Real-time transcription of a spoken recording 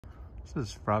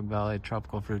This is Frog Valley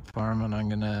Tropical Fruit Farm, and I'm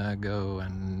gonna go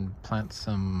and plant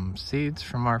some seeds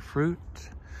from our fruit.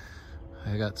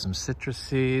 I got some citrus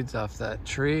seeds off that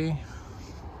tree,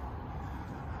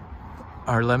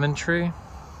 our lemon tree.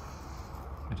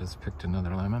 I just picked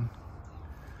another lemon.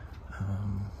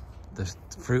 The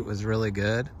fruit was really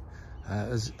good. It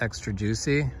was extra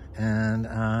juicy, and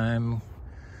I'm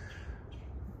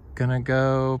gonna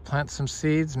go plant some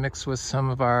seeds mixed with some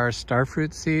of our star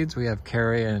fruit seeds. We have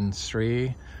Carrie and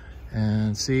Sri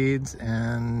and seeds,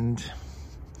 and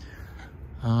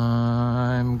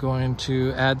I'm going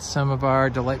to add some of our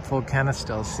delightful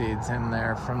Canistel seeds in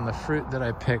there from the fruit that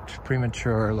I picked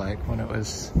premature, like when it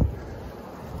was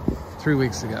 3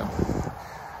 weeks ago.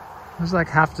 It was like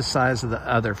half the size of the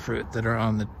other fruit that were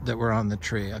on the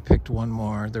tree. I picked one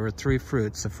more. There were 3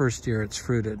 fruits. The first year it's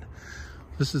fruited.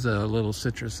 This is a little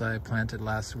citrus I planted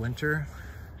last winter.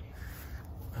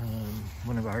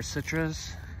 One of our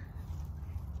citrus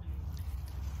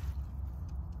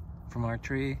from our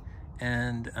tree,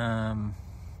 and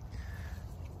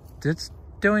it's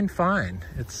doing fine.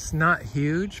 It's not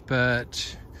huge,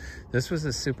 but this was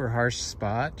a super harsh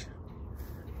spot.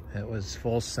 It was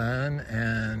full sun,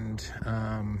 and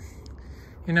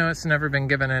you know, it's never been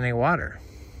given any water,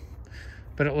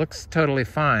 but it looks totally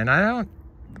fine. I don't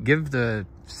give the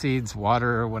seeds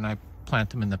water when I plant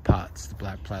them in the pots, the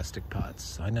black plastic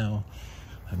pots. I know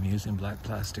I'm using black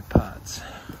plastic pots.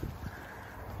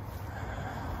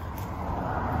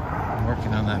 I'm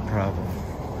working on that problem.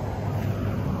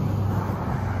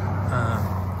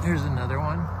 Here's another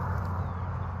one.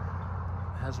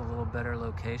 It has a little better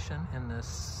location in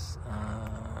this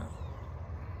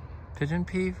pigeon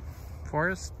pea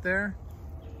forest there.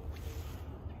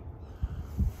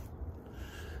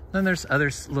 Then there's other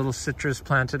little citrus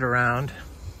planted around.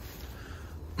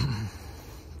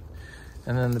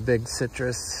 And then the big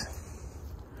citrus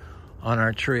on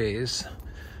our trees.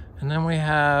 And then we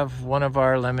have one of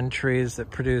our lemon trees that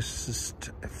produces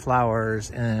flowers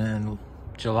in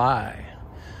July.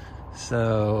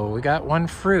 So we got one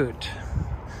fruit.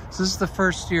 So this is the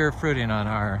first year of fruiting on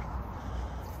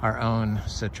our own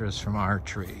citrus from our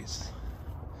trees.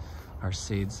 Our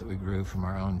seeds that we grew from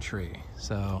our own tree.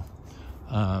 So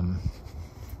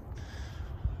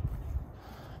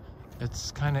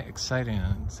it's kind of exciting,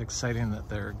 and it's exciting that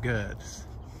they're good.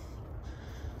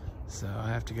 So I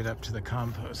have to get up to the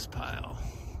compost pile.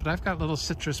 But I've got little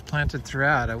citrus planted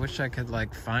throughout. I wish I could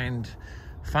like find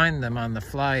them on the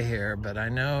fly here, but I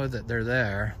know that they're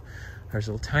there. There's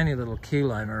a tiny little key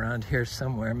lime around here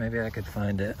somewhere. Maybe I could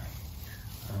find it.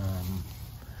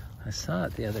 I saw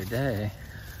it the other day,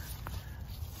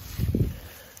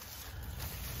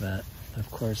 but of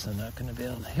course I'm not going to be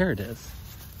able to. Here it is.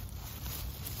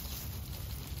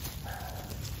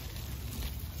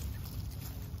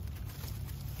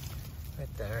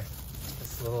 Right there.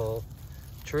 This little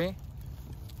tree.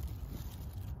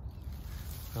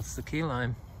 That's the key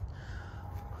lime.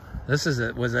 This was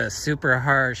a super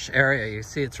harsh area. You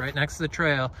see it's right next to the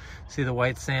trail. See the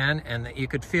white sand, and you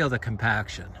could feel the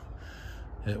compaction.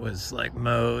 It was like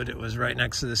mowed. It was right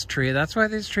next to this tree. That's why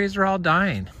these trees are all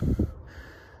dying.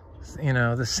 You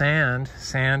know, the sand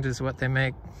is what they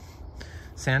make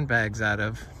sandbags out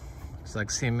of. It's like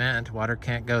cement. Water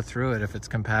can't go through it if it's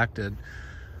compacted.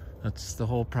 That's the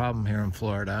whole problem here in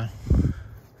Florida.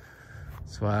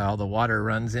 That's why all the water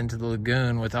runs into the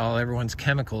lagoon with everyone's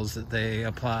chemicals that they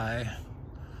apply.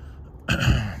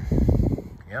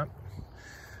 Yep.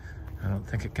 I don't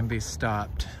think it can be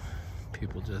stopped.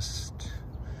 People just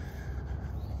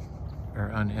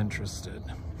are uninterested.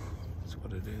 That's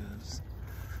what it is.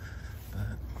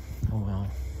 But, oh well.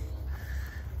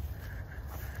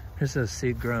 Here's a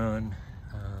seed-grown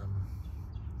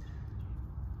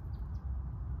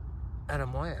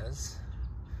Adamoyas,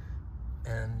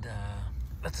 and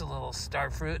that's a little star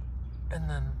fruit, and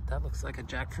then that looks like a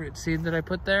jackfruit seed that I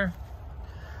put there.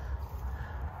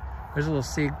 There's a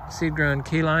little seed-grown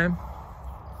key lime.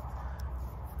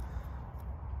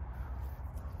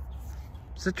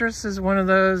 Citrus is one of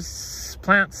those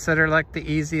plants that are like the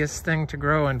easiest thing to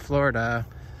grow in Florida.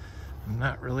 I'm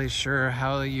not really sure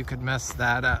how you could mess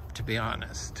that up, to be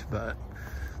honest, but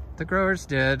the growers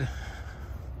did.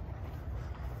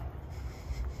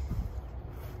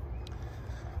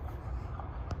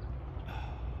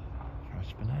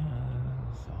 Fresh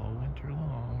bananas all winter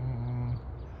long.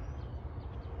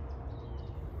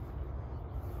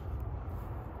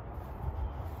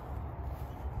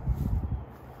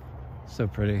 So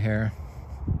pretty here.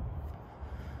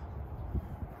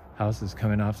 House is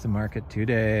coming off the market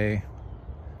today.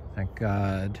 Thank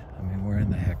God. I mean, where in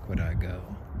the heck would I go?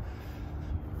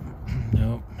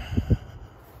 Nope.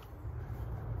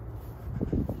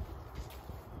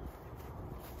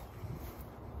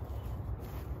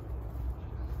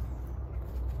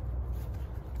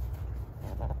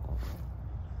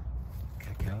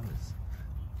 Cacaos.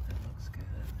 That looks good.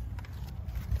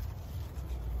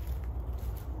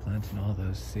 Planting all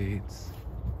those seeds.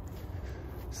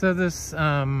 So this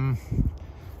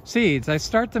seeds, I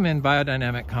start them in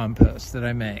biodynamic compost that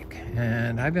I make.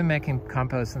 And I've been making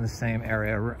compost in the same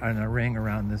area, in a ring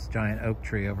around this giant oak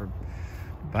tree over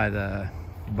by the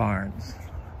barns,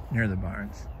 near the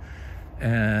barns.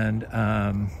 And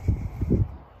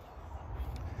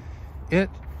it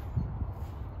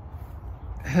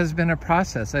has been a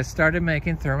process. I started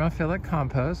making thermophilic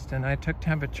compost, and I took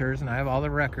temperatures, and I have all the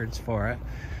records for it,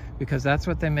 because that's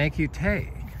what they make you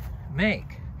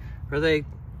make. Or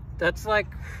that's what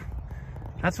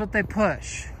they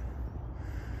push.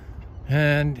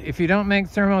 And if you don't make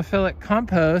thermophilic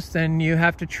compost, then you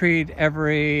have to treat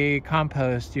every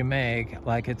compost you make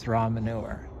like it's raw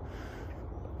manure.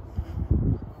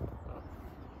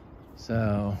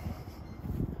 So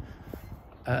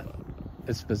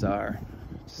it's bizarre.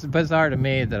 It's bizarre to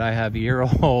me that I have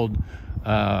year-old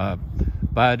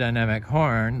biodynamic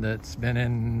corn that's been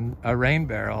in a rain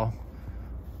barrel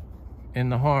in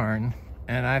the horn,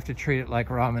 and I have to treat it like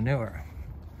raw manure.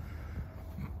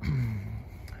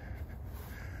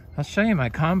 I'll show you my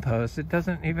compost. It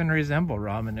doesn't even resemble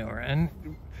raw manure. And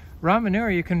raw manure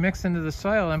you can mix into the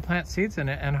soil and plant seeds in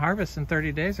it and harvest in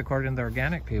 30 days according to the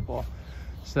organic people.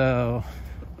 So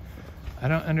I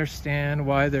don't understand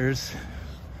why there's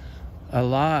a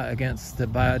law against the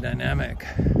Biodynamic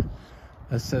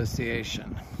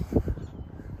Association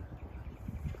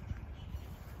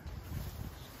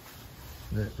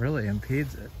that really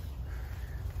impedes it.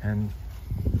 And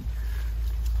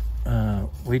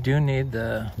we do need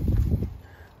the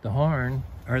horn,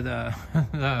 or the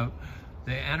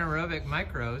the anaerobic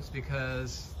microbes,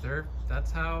 because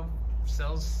that's how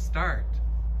cells start.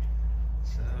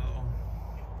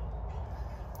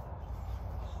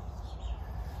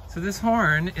 So this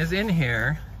horn is in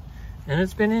here, and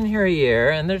it's been in here a year,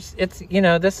 and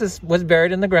this was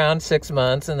buried in the ground 6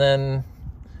 months, and then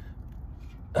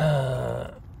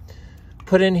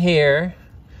put in here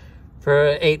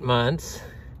for 8 months,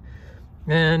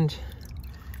 and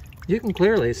you can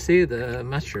clearly see the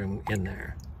mushroom in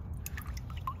there.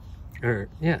 Or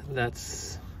yeah,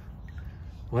 that's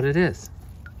what it is.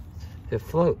 It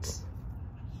floats.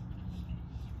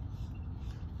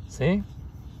 See?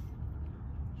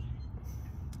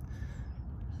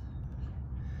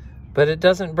 But it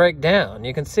doesn't break down.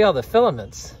 You can see all the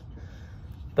filaments.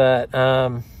 But,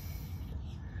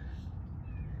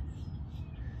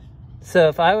 so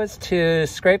if I was to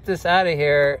scrape this out of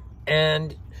here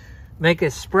and make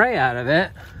a spray out of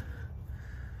it,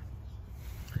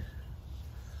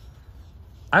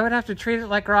 I would have to treat it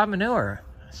like raw manure.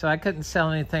 So I couldn't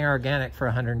sell anything organic for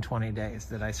 120 days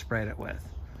that I sprayed it with.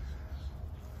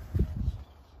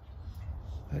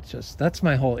 That's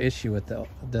my whole issue with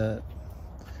the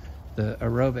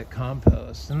aerobic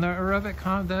compost. And the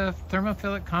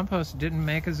thermophilic compost didn't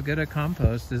make as good a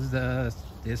compost as the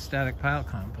static pile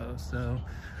compost. So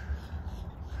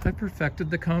I perfected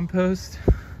the compost.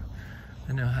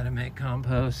 I know how to make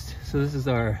compost. So this is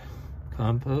our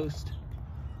compost.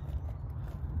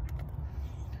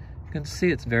 You can see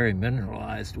it's very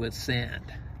mineralized with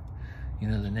sand. You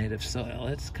know, the native soil.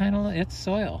 It's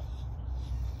soil.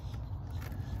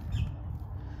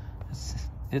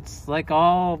 It's like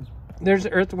there's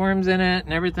earthworms in it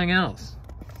and everything else.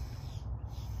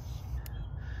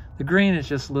 The green is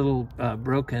just little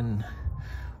broken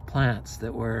plants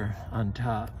that were on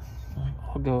top.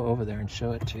 I'll go over there and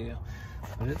show it to you.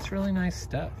 But it's really nice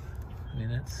stuff. I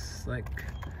mean, it's like...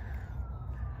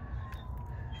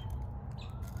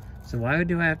 So why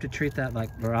do I have to treat that like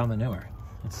raw manure?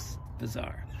 It's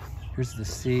bizarre. Here's the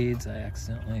seeds I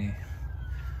accidentally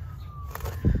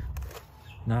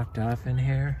knocked off in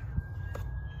here.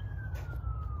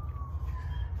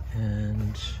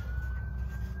 And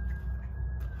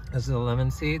those are the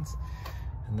lemon seeds.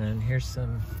 And then here's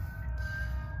some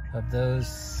of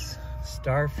those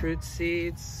star fruit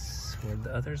seeds. Where'd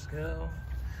the others go?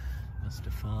 Must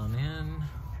have fallen in.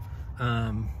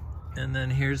 And then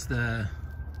here's the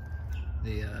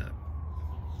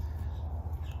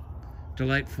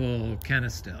delightful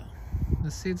Canistel.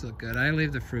 The seeds look good. I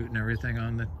leave the fruit and everything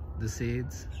on the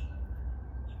seeds.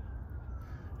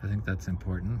 I think that's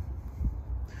important.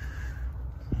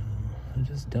 I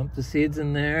just dump the seeds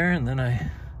in there, and then I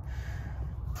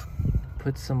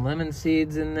put some lemon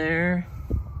seeds in there.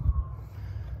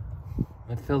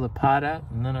 I fill the pot up,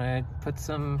 and then I put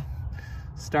some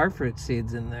starfruit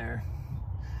seeds in there.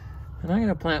 And I'm going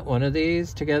to plant one of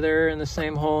these together in the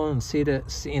same hole and see,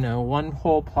 you know, one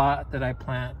whole plot that I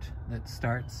plant that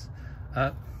starts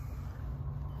up,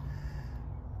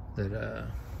 that,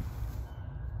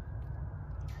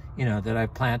 you know, that I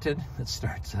planted that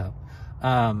starts up.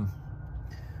 I'll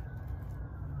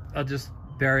just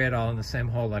bury it all in the same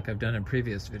hole like I've done in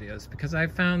previous videos, because I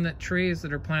found that trees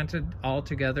that are planted all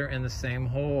together in the same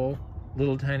hole,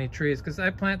 little tiny trees, because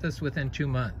I plant this within 2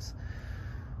 months.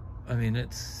 I mean,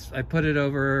 I put it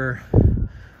over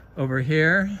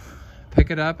here, pick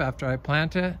it up after I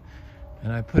plant it,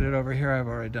 and I put it over here. I've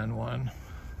already done one.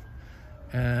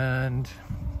 And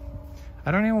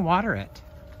I don't even water it.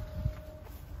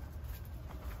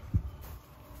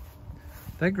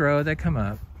 They grow, they come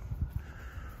up.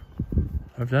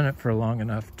 I've done it for long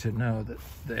enough to know that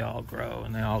they all grow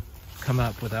and they all come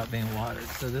up without being watered.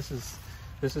 So this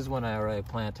is one I already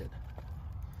planted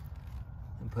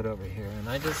and put over here.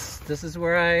 And this is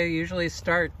where I usually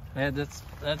start.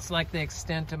 That's like the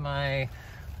extent of my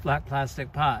black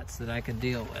plastic pots that I can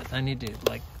deal with. I need to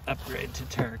like upgrade to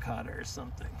terracotta or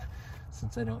something,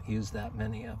 since I don't use that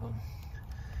many of them.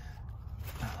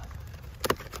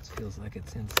 It feels like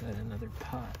it's inside another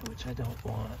pot, which I don't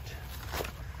want.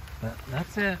 But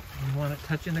that's it. You want it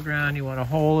touching the ground, you want a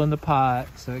hole in the pot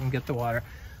so it can get the water.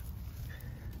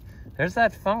 There's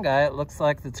that fungi, it looks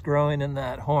like, that's growing in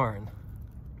that horn.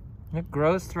 It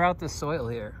grows throughout the soil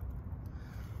here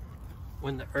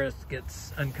when the earth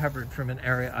gets uncovered from an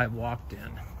area I've walked in.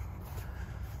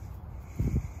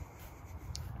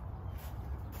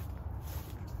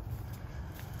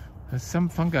 There's some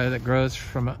fungi that grows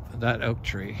from that oak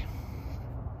tree.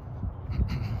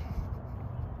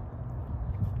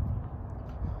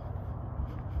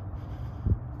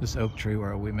 This oak tree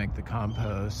where we make the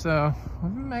compost. So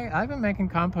I've been making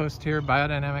compost here,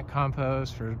 biodynamic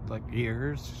compost, for like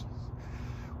years.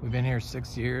 We've been here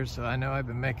 6 years, so I know I've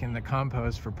been making the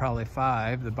compost for probably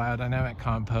 5, the biodynamic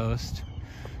compost,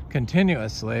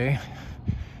 continuously.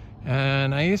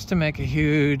 And I used to make a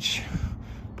huge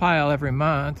pile every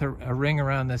month, a ring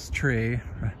around this tree,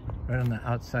 right on the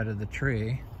outside of the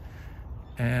tree.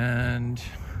 And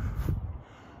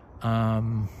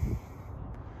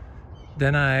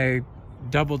then I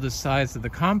doubled the size of the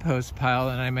compost pile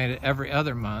and I made it every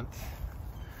other month.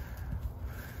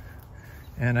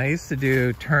 And I used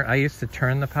to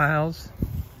turn the piles,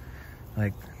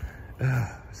 like,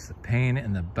 it's the pain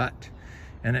in the butt.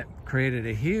 And it created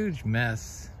a huge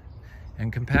mess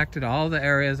and compacted all the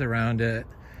areas around it.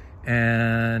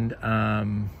 And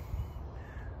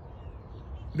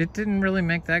it didn't really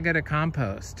make that good a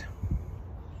compost.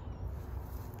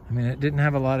 I mean, it didn't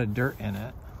have a lot of dirt in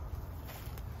it,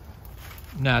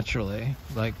 naturally,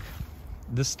 like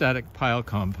the static pile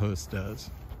compost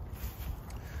does.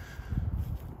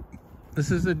 This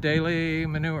is a daily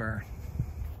manure.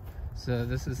 So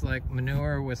this is like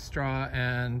manure with straw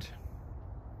and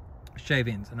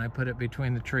shavings, and I put it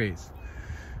between the trees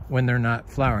when they're not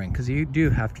flowering, because you do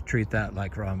have to treat that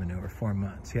like raw manure 4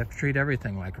 months. You have to treat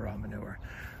everything like raw manure.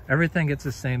 Everything gets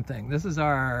the same thing. This is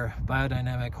our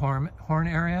biodynamic horn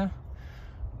area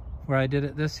where I did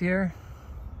it this year,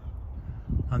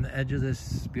 on the edge of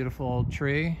this beautiful old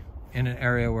tree, in an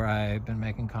area where I've been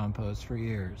making compost for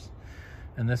years.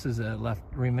 And this is left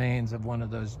remains of one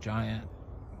of those giant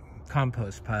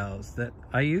compost piles that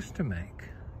I used to make,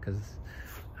 because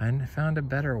I found a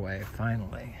better way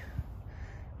finally.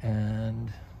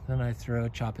 And then I throw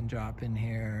chop and drop in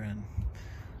here and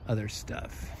other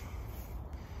stuff.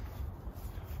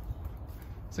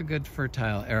 It's a good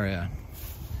fertile area.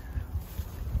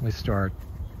 We store our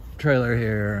trailer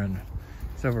here, and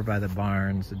it's over by the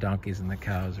barns. The donkeys and the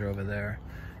cows are over there.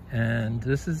 And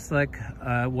this is like,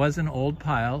 was an old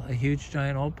pile, a huge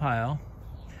giant old pile.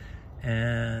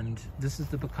 And this is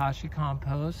the bokashi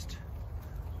compost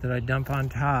that I dump on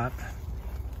top.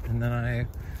 And then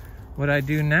what I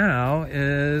do now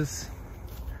is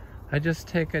I just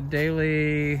take a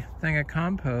daily thing of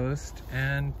compost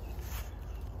and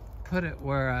put it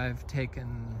where I've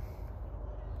taken,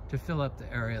 to fill up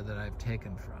the area that I've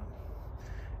taken from.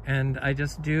 And I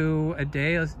just do a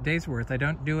day's worth. I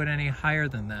don't do it any higher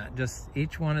than that. Just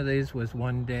each one of these was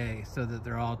 1 day, so that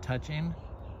they're all touching.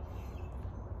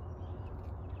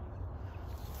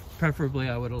 Preferably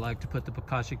I would have liked to put the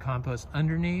bokashi compost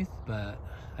underneath, but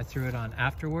I threw it on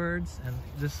afterwards. And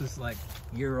this is like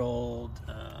year-old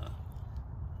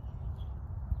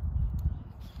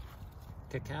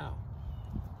cacao.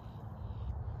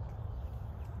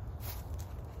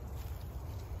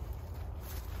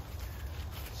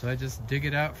 So I just dig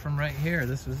it out from right here.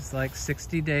 This was like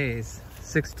 60 days,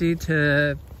 60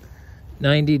 to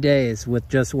 90 days with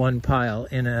just one pile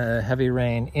in a heavy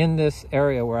rain in this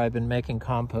area where I've been making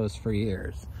compost for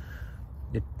years.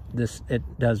 It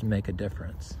does make a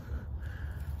difference.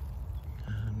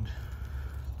 And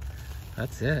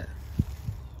that's it.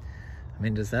 I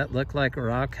mean, does that look like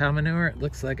raw cow manure? It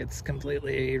looks like it's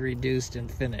completely reduced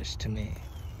and finished to me.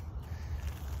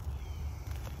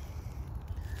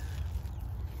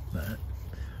 But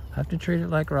I have to treat it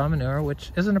like raw manure,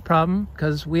 which isn't a problem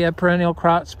because we have perennial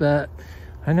crops, but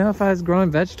I know if I was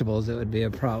growing vegetables, it would be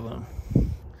a problem.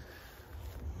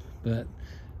 But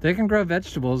they can grow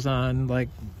vegetables on like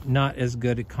not as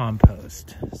good a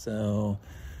compost. So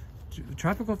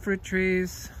tropical fruit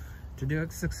trees, to do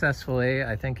it successfully,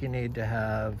 I think you need to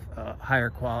have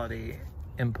higher quality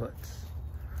inputs.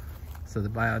 So the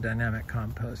biodynamic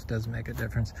compost does make a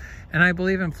difference. And I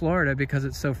believe in Florida, because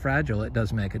it's so fragile, it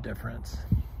does make a difference.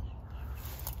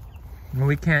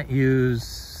 We can't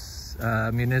use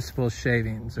municipal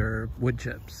shavings or wood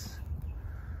chips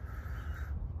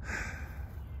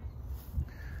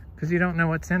because you don't know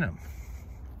what's in them,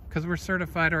 because we're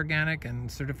certified organic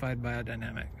and certified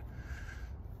biodynamic,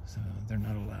 so they're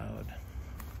not allowed.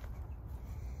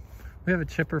 We have a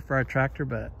chipper for our tractor,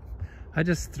 but I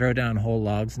just throw down whole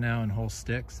logs now and whole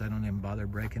sticks. I don't even bother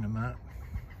breaking them up.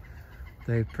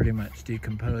 They pretty much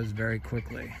decompose very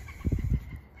quickly.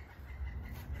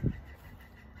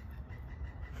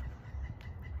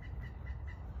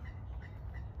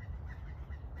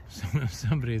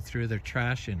 Somebody threw their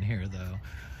trash in here, though.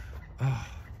 Oh.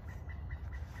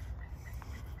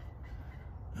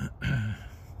 I'm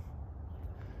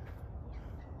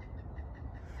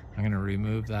going to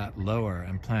remove that lower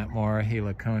and plant more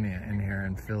heliconia in here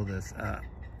and fill this up,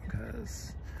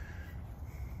 because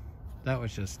that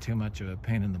was just too much of a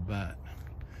pain in the butt,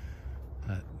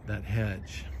 that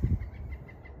hedge.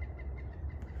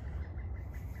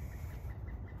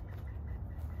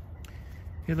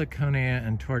 Heliconia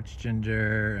and torch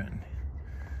ginger, and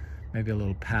maybe a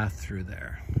little path through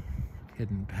there,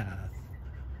 hidden path.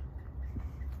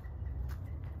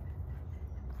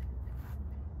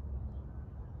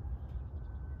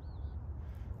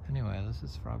 Anyway, this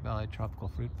is Frog Valley Tropical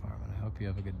Fruit Farm, and I hope you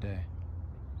have a good day.